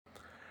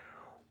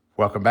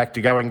Welcome back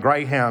to Going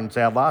Greyhounds,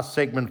 our last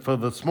segment for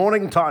this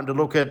morning. Time to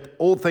look at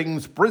all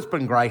things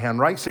Brisbane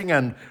Greyhound Racing,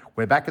 and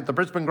we're back at the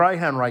Brisbane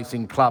Greyhound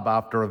Racing Club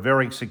after a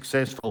very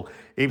successful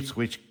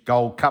Ipswich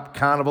Gold Cup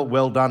Carnival.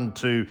 Well done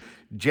to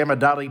Gemma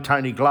Dudley,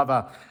 Tony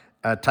Glover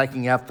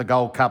taking out the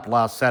Gold Cup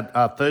last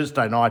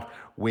Thursday night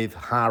with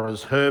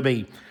Harris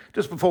Herbie.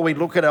 Just before we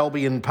look at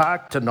Albion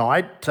Park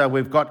tonight,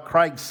 we've got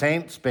Craig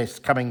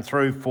Sandsbest coming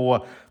through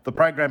for the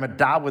program at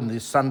Darwin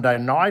this Sunday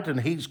night, and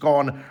he's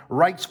gone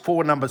race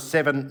 4, number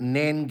 7,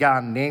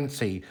 Nangar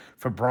Nancy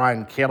for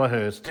Brian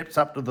Kelleher. Steps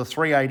up to the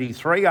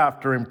 383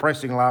 after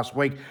impressing last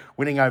week,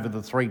 winning over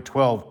the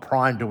 312,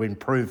 primed to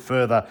improve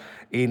further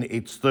in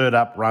its third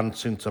up run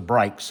since a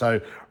break. So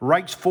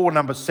race 4,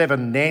 number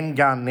 7,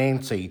 Nangar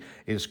Nancy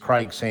is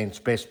Craig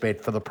Sandsbest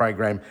bet for the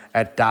program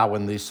at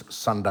Darwin this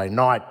Sunday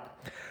night.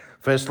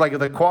 First leg of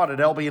the quad at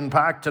Albion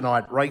Park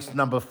tonight, race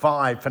number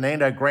 5.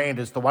 Fernando Grand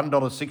is the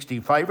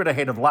 $1.60 favourite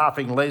ahead of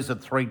Laughing Les at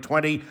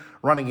 $3.20,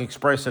 Running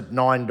Express at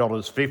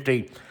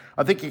 $9.50.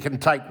 I think you can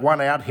take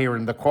one out here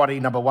in the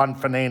quaddie. Number 1,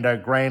 Fernando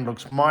Grand,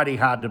 looks mighty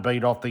hard to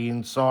beat off the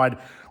inside.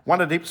 One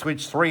at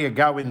Ipswich, 3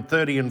 ago in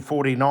 30 and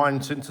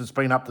 49 since it's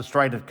been up the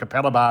straight at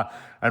Capella,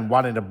 and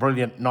one in a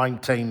brilliant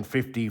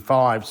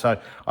 1955. So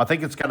I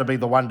think it's going to be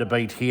the one to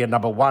beat here.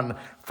 Number 1,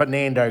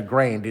 Fernando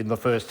Grand in the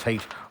first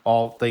heat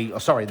of the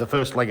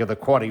first leg of the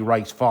quaddie,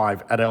 race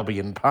 5 at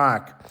Albion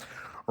Park.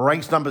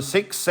 Race number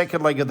 6,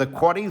 second leg of the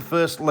quaddie,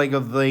 first leg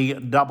of the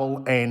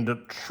double and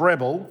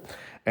treble.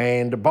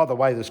 And by the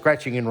way, the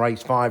scratching in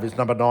race 5 is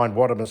number 9,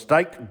 What a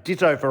Mistake.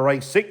 Ditto for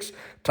race 6,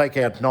 take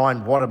out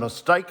 9, What a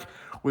Mistake.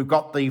 We've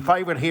got the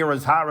favourite here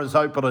as Hara's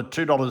Opal at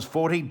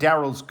 $2.40,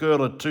 Daryl's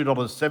Girl at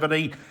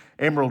 $2.70,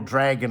 Emerald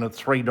Dragon at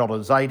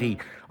 $3.80.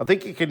 I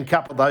think you can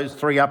couple those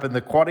three up in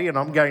the quaddie, and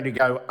I'm going to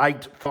go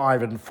 8,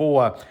 5 and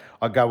 4.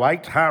 I go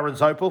 8,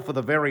 Hara's Opal for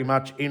the very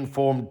much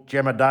informed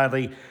Gemma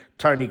Daly,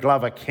 Tony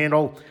Glover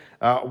kennel.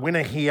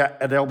 Winner here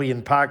at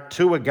Albion Park,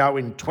 2 ago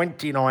in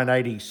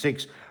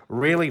 29.86.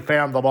 Really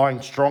found the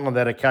line strong on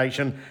that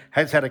occasion.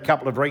 Has had a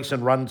couple of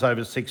recent runs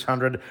over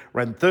 600.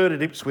 Ran third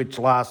at Ipswich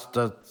last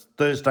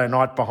Thursday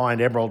night behind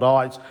Emerald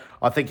Eyes.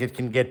 I think it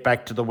can get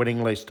back to the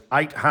winning list.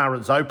 8,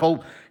 Hara's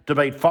Opal to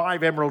beat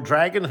 5, Emerald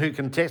Dragon, who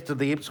contested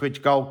the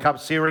Ipswich Gold Cup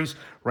Series.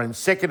 Ran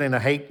second in a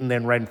heat and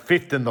then ran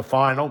 5th in the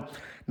final.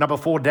 Number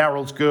 4,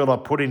 Daryl's Girl, I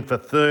put in for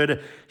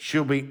 3rd.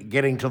 She'll be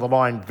getting to the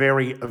line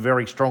very,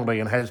 very strongly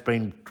and has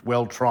been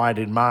well tried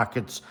in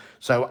markets.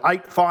 So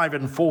 8, 5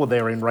 and 4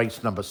 there in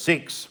race number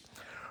 6.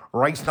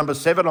 Race number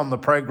 7 on the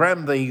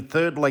program, the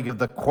third leg of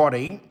the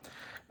quaddie.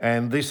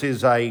 And this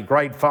is a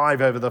grade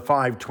 5 over the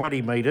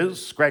 520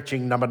 metres,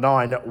 scratching number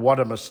 9, What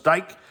a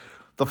Mistake.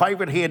 The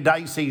favourite here,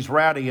 Dacey's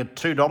Rowdy at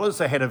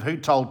 $2, ahead of Who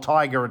Told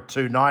Tiger at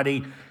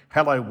 $2.90,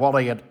 Hello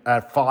Wally at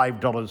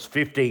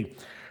 $5.50.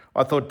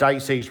 I thought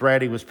Dacey's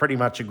Rowdy was pretty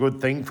much a good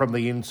thing from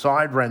the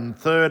inside. Ran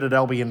third at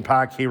Albion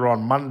Park here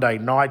on Monday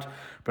night,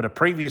 but a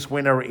previous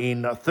winner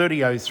in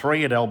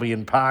 30.03 at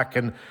Albion Park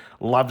and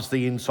loves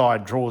the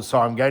inside draws. So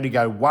I'm going to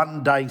go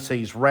 1,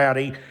 Dacey's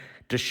Rowdy,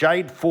 to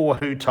shade 4,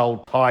 Who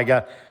Told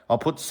Tiger. I'll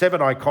put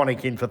 7,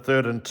 Iconic in for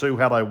 3rd and 2,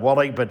 Hello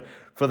Wally, but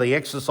for the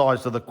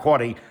exercise of the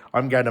quaddie,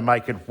 I'm going to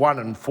make it 1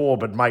 and 4,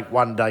 but make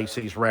 1,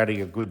 Dacey's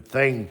Rowdy, a good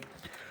thing.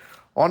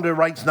 On to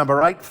race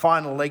number 8,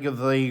 final leg of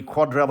the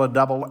quadrella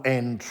double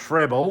and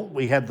treble.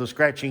 We have the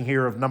scratching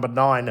here of number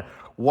 9,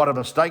 What a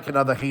Mistake,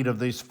 another heat of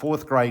this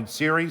 4th grade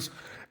series.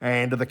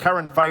 And the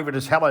current favourite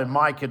is Hello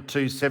Mike at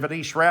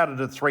 $2.70, Shrouded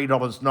at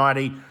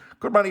 $3.90.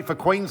 Good money for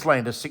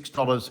Queenslander,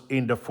 $6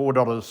 into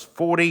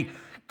 $4.40.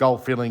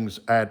 Gold Fillings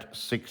at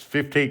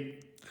 $6.50.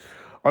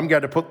 I'm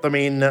going to put them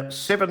in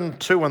 7,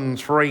 2 and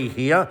 3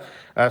 here.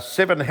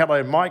 7,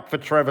 Hello Mike for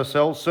Travis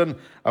Elson.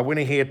 A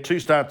winner here 2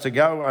 starts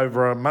ago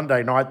over a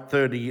Monday night,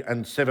 30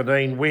 and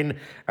 17 win.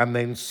 And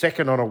then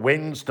second on a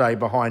Wednesday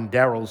behind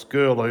Daryl's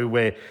Girl, who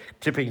we're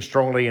tipping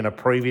strongly in a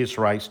previous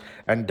race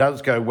and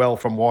does go well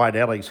from wide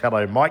alleys,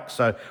 Hello Mike.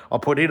 So I'll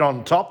put it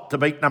on top to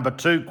beat number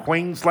 2,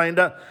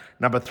 Queenslander.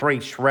 Number 3,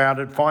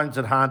 Shrouded, finds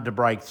it hard to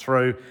break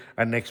through.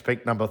 And next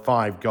pick, number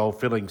 5, Gold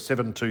Filling,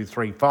 7, 2,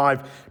 3,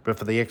 5. But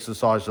for the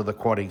exercise of the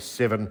quaddie,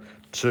 7,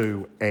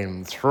 2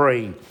 and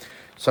 3.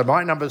 So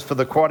my numbers for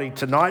the quaddie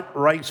tonight,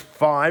 race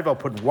 5, I'll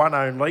put 1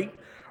 only.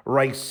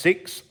 Race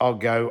 6, I'll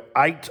go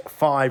 8,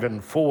 5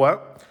 and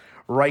 4.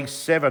 Race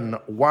 7,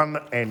 1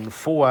 and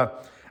 4.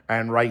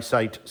 And race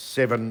 8,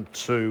 7,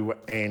 2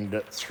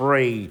 and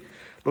 3.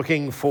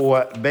 Looking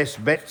for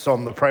best bets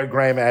on the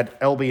program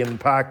at Albion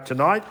Park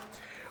tonight.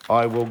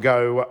 I will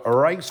go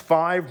race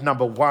 5,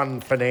 number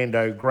 1,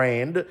 Fernando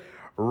Grand.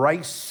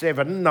 Race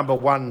 7, number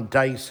 1,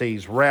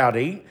 Dacey's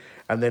Rowdy.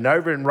 And then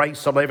over in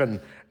race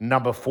 11,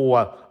 number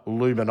 4,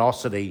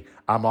 Luminosity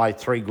are my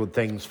 3 good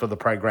things for the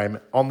program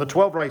on the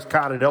 12-race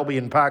card at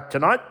Albion Park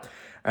tonight.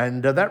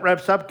 And that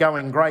wraps up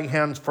Going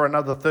Greyhounds for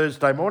another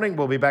Thursday morning.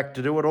 We'll be back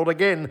to do it all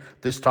again,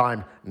 this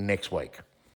time next week.